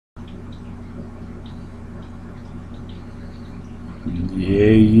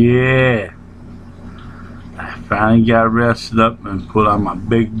Yeah. I finally got rested up and put on my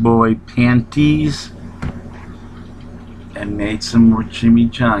big boy panties and made some more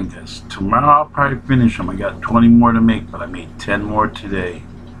chimichangas. Tomorrow I'll probably finish them. I got 20 more to make, but I made 10 more today.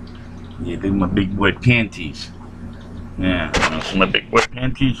 Yeah, look at my big boy panties. Yeah, want to see my big boy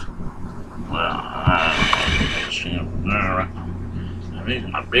panties? Well, these are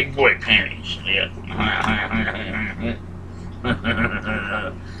my big boy panties. Yeah.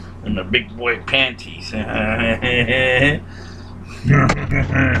 And my big boy panties. And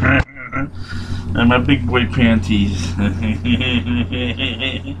my big boy panties.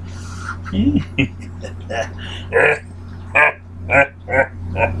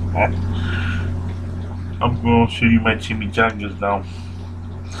 I'm going to show you my chimichangas now.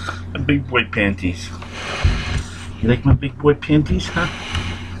 My big boy panties. You like my big boy panties, huh?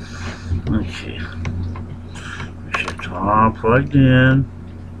 Okay. It's all plugged in.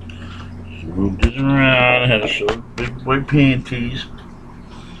 Move this around. I had to show the big boy panties.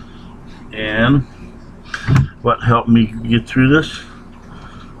 And what helped me get through this?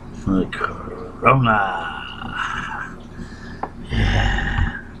 The Corona.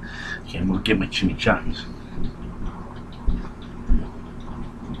 Yeah. Okay, I'm gonna get my chimichangas.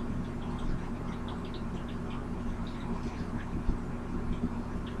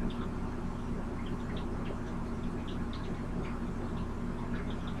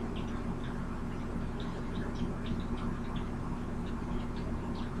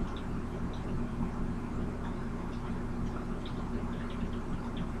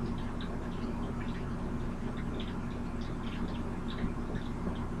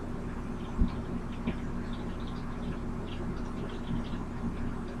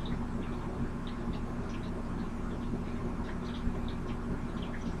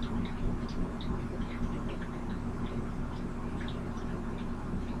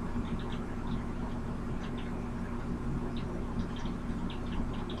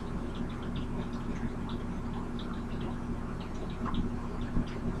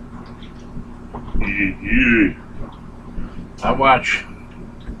 Yeah. I watch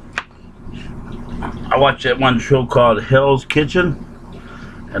that one show called Hell's Kitchen,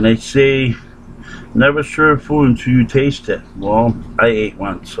 and they say never serve food until you taste it. Well, I ate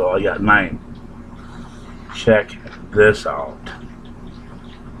one, so I got 9. Check this out.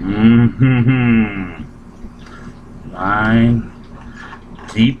 9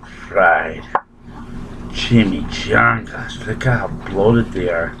 deep fried chimichangas. Look how bloated they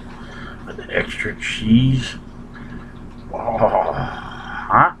are. With the extra cheese. Oh,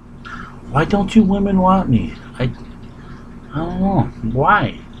 huh? Why don't you women want me? I don't know.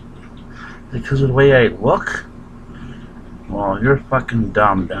 Why? Because of the way I look? Well, you're fucking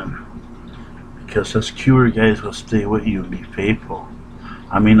dumb then. Because us cuter guys will stay with you and be faithful.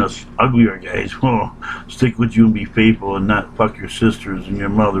 I mean, us uglier guys will stick with you and be faithful and not fuck your sisters and your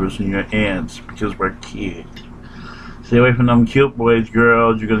mothers and your aunts because we're cute. Stay away from them cute boys,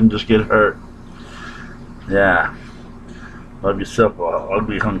 girls. You're gonna just get hurt. Yeah. Love yourself,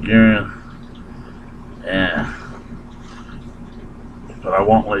 ugly Hungarian. Yeah. But I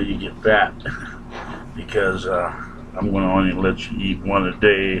won't let you get fat because I'm gonna only let you eat one a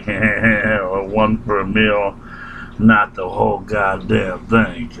day or one per meal, not the whole goddamn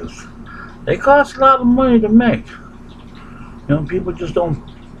thing, because they cost a lot of money to make. You know, people just don't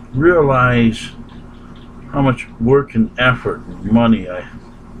realize how much work and effort and money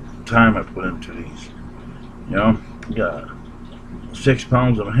time I put into these. You know, you got 6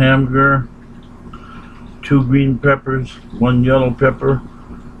 pounds of hamburger, 2 green peppers, 1 yellow pepper,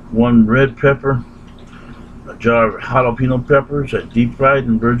 1 red pepper, a jar of jalapeno peppers that deep fried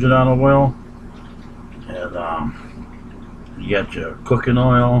in virgin olive oil, and you got your cooking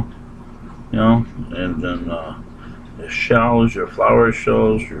oil, you know, and then your shells, your flour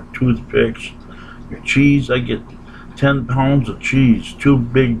shells, your toothpicks, your cheese. I get 10 pounds of cheese, 2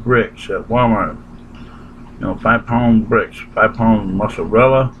 big bricks at Walmart. You know, 5-pound bricks, 5-pound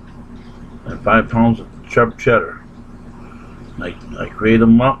mozzarella, and 5 pounds of sharp cheddar. I grate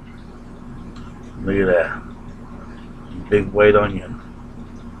them up. Look at that. Big white onion.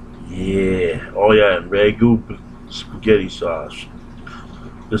 Yeah. Oh yeah, and ragu spaghetti sauce.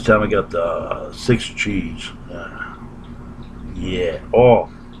 This time I got the 6 cheese. Yeah. Oh,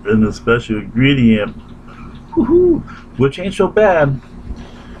 and the special ingredient, woohoo, which ain't so bad.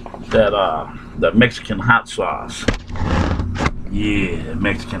 That Mexican hot sauce. Yeah,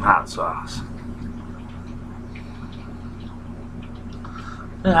 Mexican hot sauce.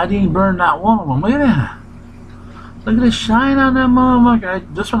 Yeah, I didn't burn that one of them. Look at that. Look at the shine on that motherfucker.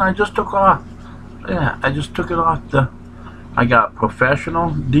 This one I just took off. Yeah, I just took it off the I got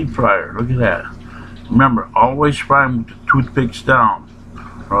professional deep fryer. Look at that. Remember, always fry them with the toothpicks down,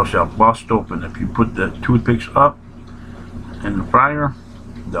 or else they'll bust open. If you put the toothpicks up in the fryer,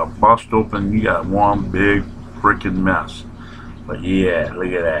 they'll bust open. You got one big freaking mess. But yeah,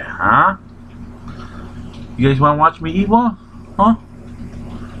 look at that, huh? You guys want to watch me eat one? Huh?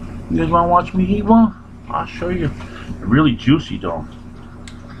 You guys want to watch me eat one? I'll show you. They're really juicy though.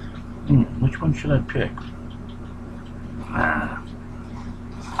 Which one should I pick?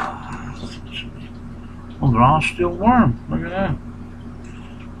 Oh, they're all still warm. Look at that.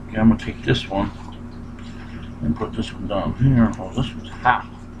 Okay, I'm gonna take this one and put this one down here. Oh, this one's hot.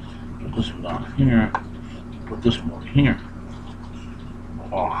 Put this one down here. Put this one over here.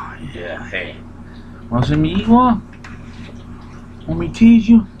 Oh yeah. Hey, want to see me eat one? Want me to tease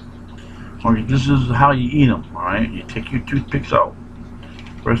you? Okay, this is how you eat them. All right, you take your toothpicks out.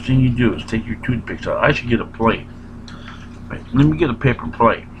 First thing you do is take your toothpicks out. I should get a plate. Right, let me get a paper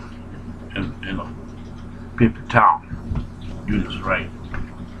plate and a paper towel. Do this right.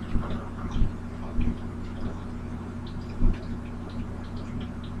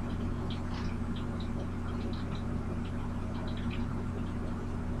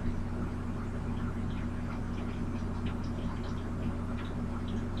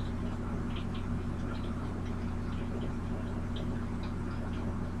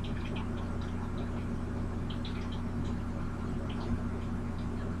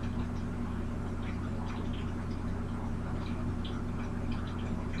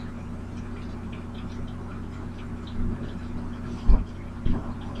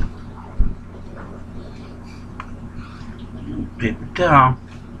 Paper towel,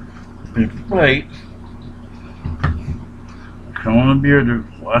 paper plate, Corona beer to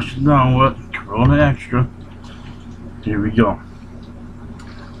wash it down with, Corona extra. Here we go.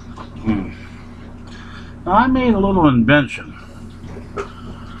 Now I made a little invention.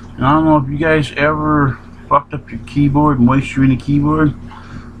 And I don't know if you guys ever fucked up your keyboard, moisture in the keyboard.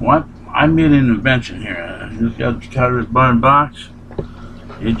 Well, I made an invention here. I just got the cutter's button box.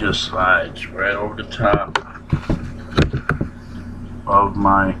 It just slides right over the top of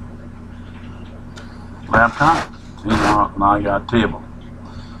my laptop. See, now I got a table.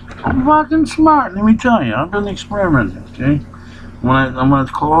 I'm fucking smart, let me tell you. I've been experimenting, okay? When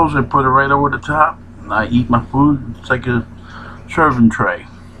it's closed, I put it right over the top, and I eat my food. It's like a serving tray.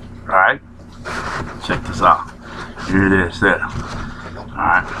 Alright? Check this out. Here it is, there.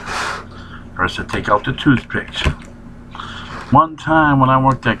 Alright. First I take out the toothpicks. One time when I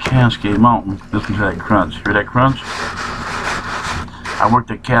worked at Cascade Mountain, listen to that crunch. Hear that crunch? I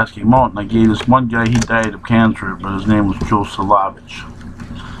worked at Cascade Mountain. I gave this one guy, he died of cancer, but his name was Joe Salavich.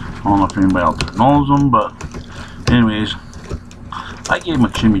 I don't know if anybody else knows him, but anyways, I gave him a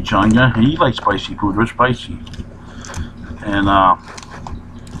chimichanga. He likes spicy food, real spicy. And I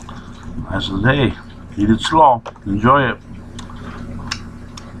said, hey, eat it slow, enjoy it.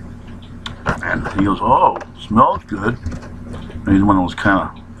 And he goes, oh, smells good. And he's one of those kind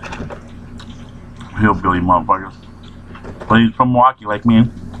of hillbilly motherfuckers. But he's from Milwaukee like me.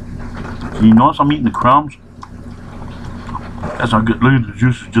 So you notice I'm eating the crumbs? That's not good. Look at the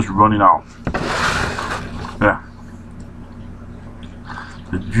juice is just running out. Yeah.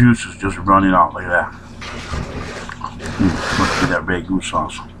 The juice is just running out like that. Must be that red goose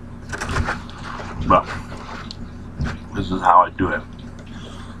sauce. But this is how I do it.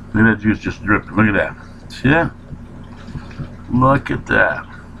 Look at that juice just dripping. Look at that. See that? Look at that.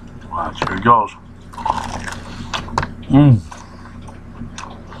 Watch, here it goes.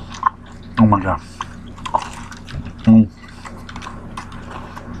 Oh my god.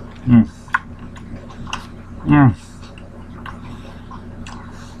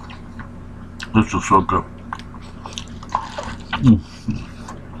 This is so good.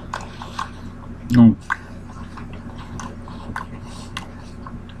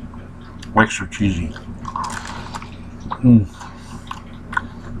 Extra cheesy.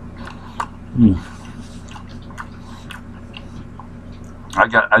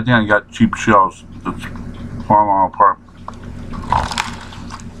 I think I got cheap shells that's falling apart.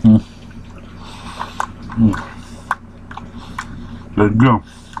 There you go.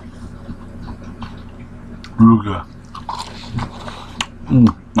 Real good.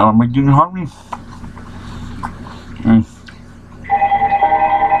 Now am I getting hungry?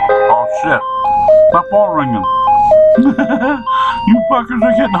 Oh shit. My phone ringing. You fuckers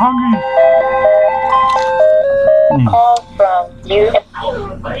are getting hungry. Call from you.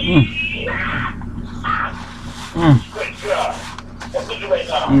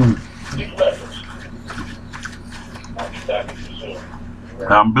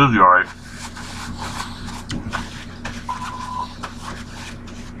 I'm busy, alright.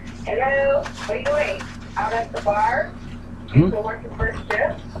 Hello, what are you doing? Out at the bar? You still working first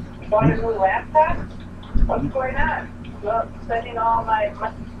shift? You bought a new laptop? What's going on? Well, spending all my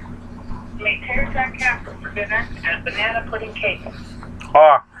money. Make carrot jack casserole for dinner and banana pudding cake.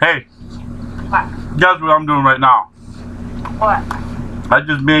 Hey. What? Guess what I'm doing right now? What? I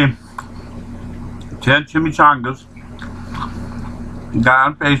just made 10 chimichangas. Got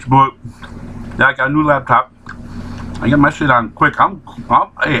on Facebook. Then I got a new laptop. I got my shit on quick. I'm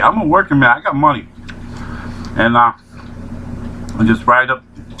a working man. I got money. And I just fried up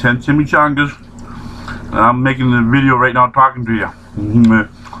 10 chimichangas. And I'm making the video right now talking to you.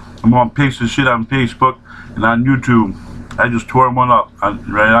 I'm gonna paste this shit on Facebook and on YouTube. I just tore one up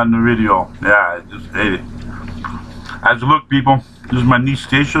right on the video. Yeah, I just ate it. As a look, people, this is my niece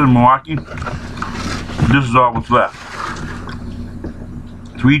Stacia in Milwaukee. This is all what's left.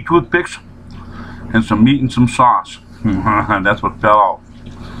 3 toothpicks and some meat and some sauce. That's what fell out.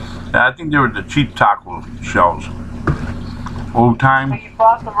 I think they were the cheap taco shells. Old time. So you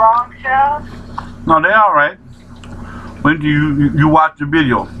bought the wrong shells? No, they're alright. When do you watch the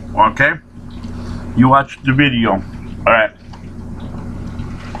video, okay? You watch the video. Alright.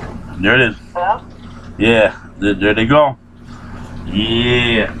 There it is. Well? Yeah, there they go.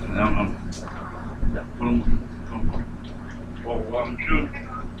 Yeah.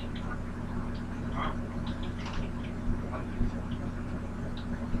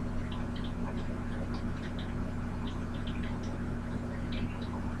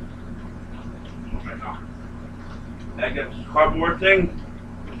 I got this cardboard thing,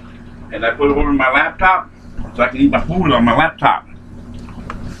 and I put it over my laptop, so I can eat my food on my laptop.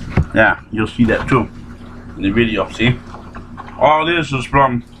 Yeah, you'll see that too in the video. See, all this is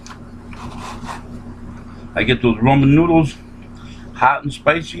from. I get those Roman noodles, hot and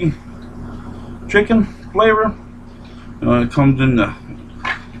spicy, chicken flavor. It comes in that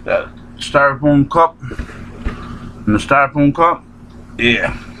styrofoam cup. In the styrofoam cup,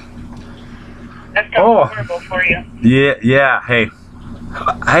 yeah. That's horrible for you. Yeah. Hey,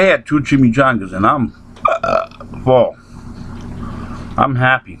 I had 2 chimichangas and I'm full. I'm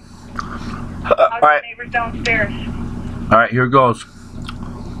happy. How's the neighbors downstairs? All right, here it goes.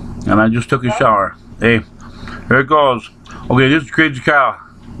 And I just took a shower. Hey, here it goes. Okay, this is Crazy Kyle.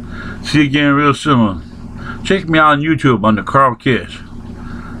 See you again real soon. Check me out on YouTube under Carl Kish.